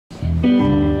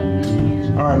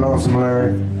right, Lonesome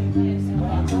Larry.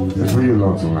 It's for you,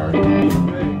 Lonesome Larry.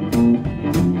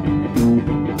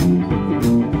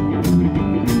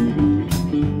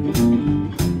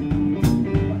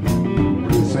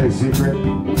 Did you say secret?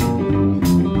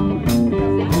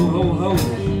 Ho, ho, ho.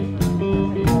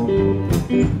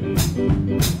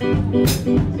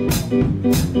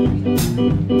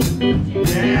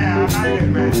 Yeah, I like it,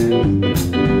 man.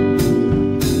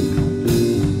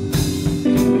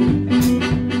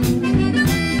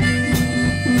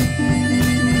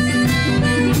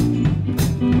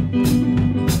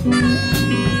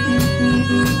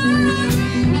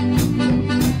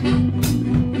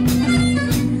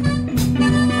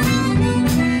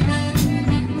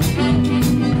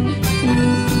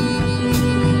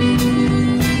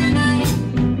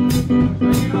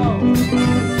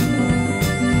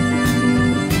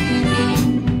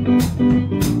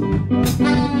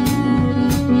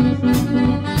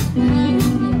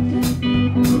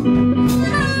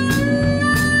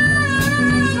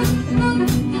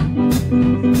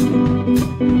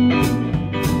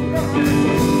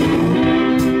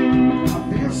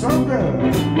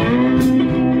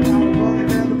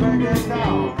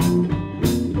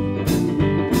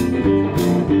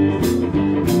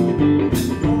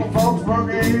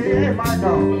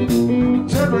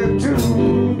 Children too,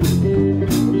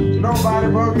 nobody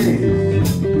boogie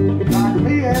like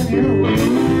me and you.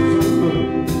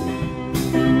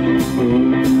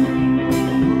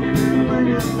 Bring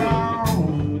it down,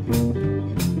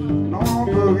 on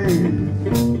boogie.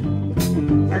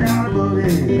 I got a boogie.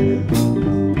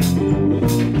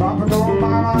 Papa don't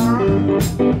mind,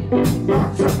 not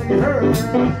something heard.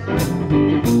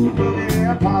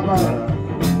 Boogie, Papa,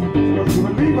 but you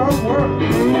and me both work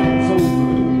so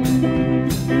good.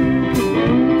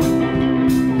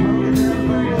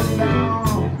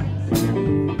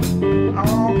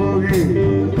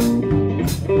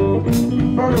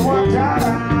 But one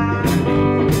time,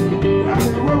 I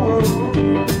said, whoa,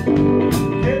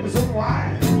 get me some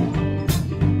wine.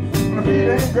 My feet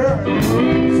ain't good, so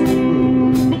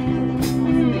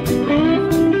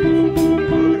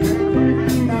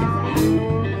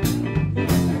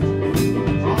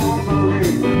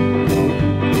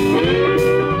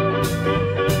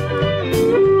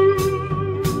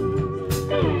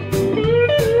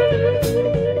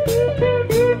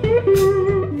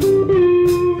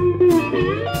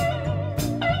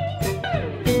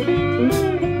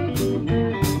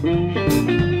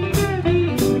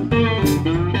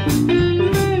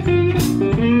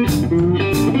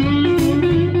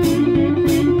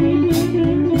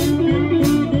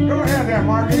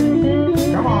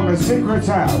come on, the secret's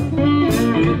out.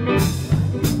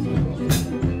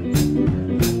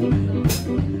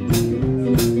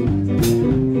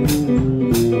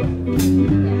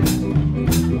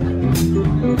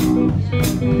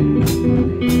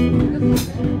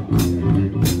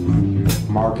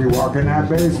 Marky walking that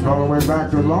bass all the way back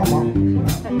to Loma.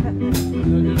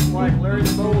 Just like Larry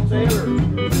the Mobile Taylor.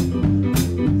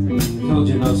 Told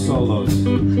you no solos.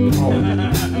 Oh.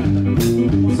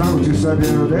 It's not what you said the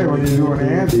other day when you were doing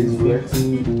the Andes flicks.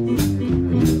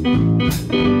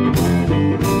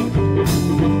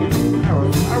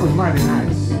 That was mighty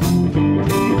nice.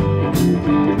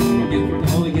 It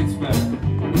only gets better.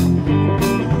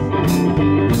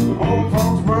 Old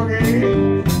folks boogie,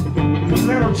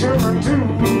 little children too.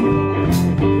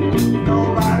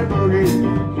 Nobody boogie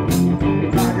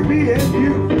like me and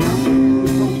you.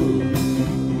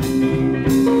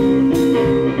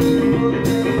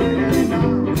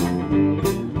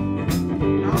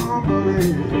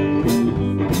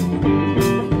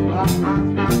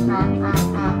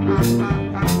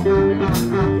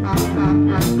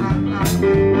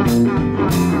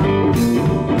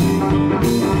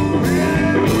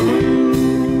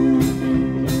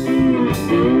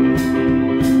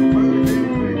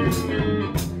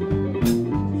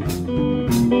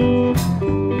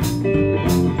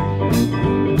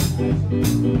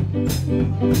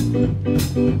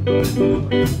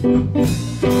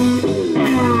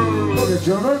 Okay,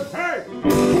 children.